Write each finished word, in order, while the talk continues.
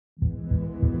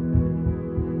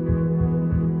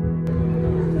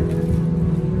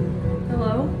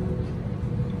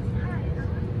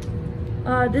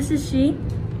This is she.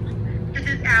 This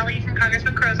is Allie from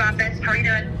Congressman Crow's office. How are you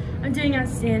doing? I'm doing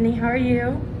outstanding. How are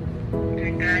you?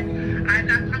 Doing good. I've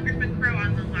got Congressman Crow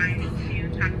on the line to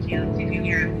talk to you. See if you can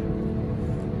hear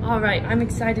him. All right, I'm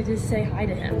excited to say hi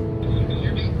to him. Can you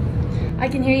hear me? I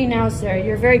can hear you now, sir.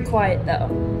 You're very quiet, though.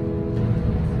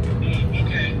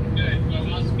 Okay, good.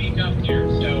 Well, I'll speak up here.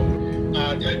 So,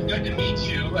 good to meet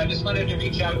you. I just wanted to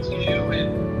reach out to you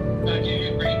and give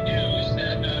you great news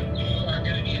that you are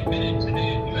going to be admitted to the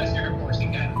U.S. Air Force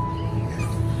Academy.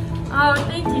 Oh,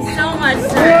 thank you so much,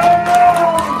 sir.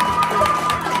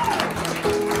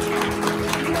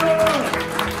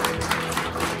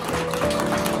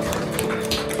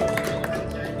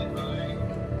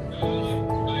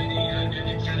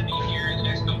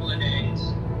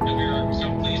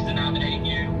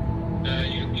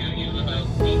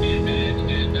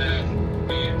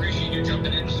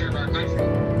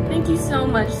 Thank you so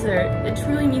much, sir. It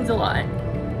truly means a lot.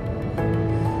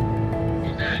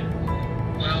 Okay.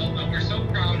 Well, we're so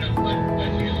proud of what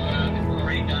you've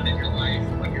already done in your life,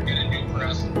 what you're going to do for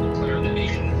us, for the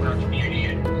nation, for our community.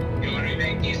 And when we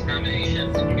make these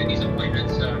nominations and you get these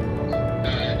appointments,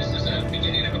 this is a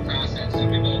beginning of a process. And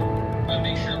we will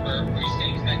make sure we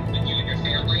stay connected with you and your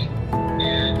family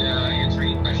and answer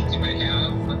any questions you might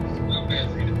have. We'll go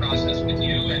through the process with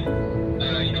you. And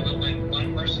but when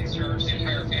one person serves, the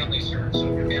entire family serves. So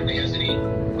if your family has any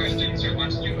questions or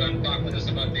wants to talk with us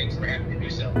about things, we're happy to do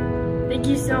so. Thank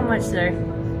you so much, sir.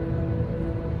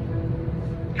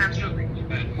 Absolutely.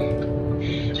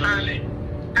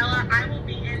 Ella, I will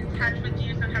be in touch with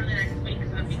you sometime the next week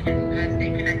so that we can stay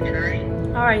connected, all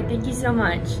right? All right, thank you so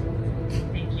much.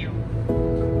 Thank you.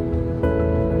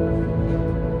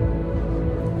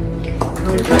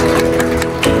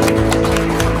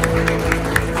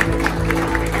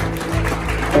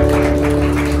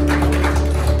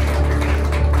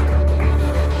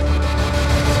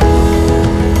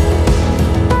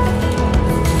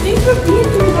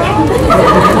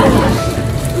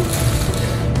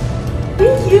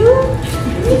 Thank you.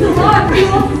 It means a lot for you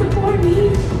all to support me.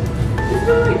 It's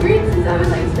been my dream since I was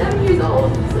like 7 years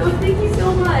old. So thank you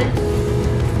so much.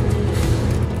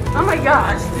 Oh my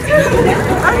gosh.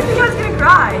 I didn't think I was gonna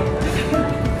cry.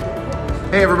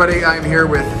 Hey everybody, I'm here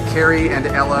with Carrie and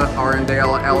Ella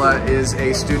Arendale. Ella is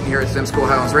a student here at STEM School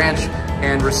Highlands Ranch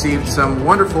and received some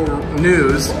wonderful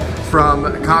news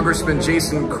from Congressman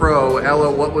Jason Crow.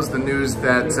 Ella, what was the news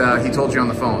that he told you on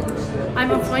the phone?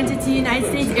 I'm appointed to United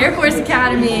States Air Force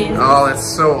Academy. Oh, that's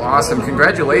so awesome.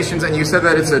 Congratulations. And you said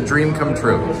that it's a dream come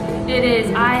true. It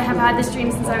is. I have had this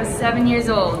dream since I was 7 years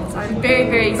old. So I'm very,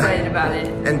 very excited about it.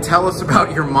 And tell us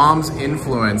about your mom's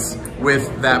influence with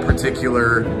that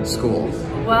particular school.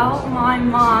 Well, my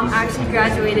mom actually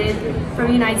graduated from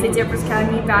the United States Air Force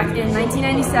Academy back in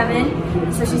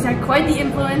 1997. So she's had quite the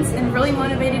influence and really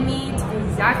motivated me to be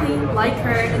exactly like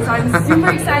her. And so I'm super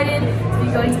excited to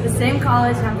be going to the same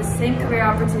college and have the same career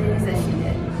opportunities that she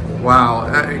did. Wow.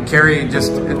 Carrie,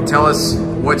 just tell us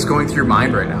what's going through your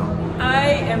mind right now.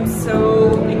 I am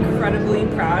so incredibly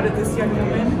proud of this young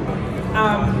woman.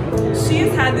 She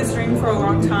has had this dream for a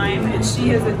long time and she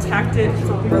has attacked it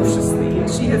ferociously.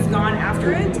 She has gone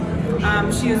after it.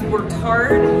 She has worked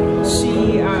hard.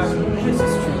 She has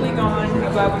just truly gone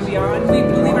above and beyond.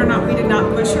 Believe it or not, we did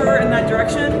not push her in that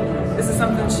direction. This is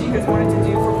something she has wanted to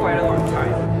do for quite a long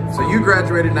time. So you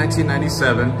graduated in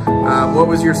 1997. What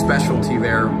was your specialty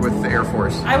there with the Air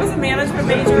Force? I was a management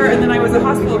major and then I was a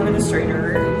hospital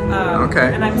administrator.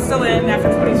 Okay. And I'm still in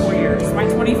after 24 years. My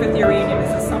 25th year reunion is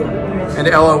this summer. And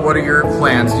Ella, what are your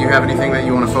plans? Do you have anything that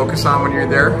you want to focus on when you're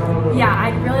there? Yeah,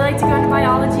 I'd really like to go into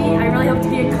biology. I really hope to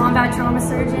be a combat trauma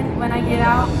surgeon when I get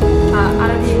out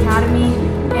of the academy.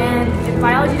 And if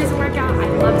biology doesn't work out,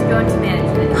 I'd love to go into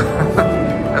management.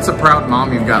 That's a proud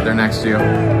mom you've got there next to you.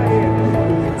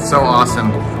 So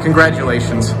awesome.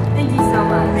 Congratulations. Thank you so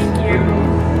much.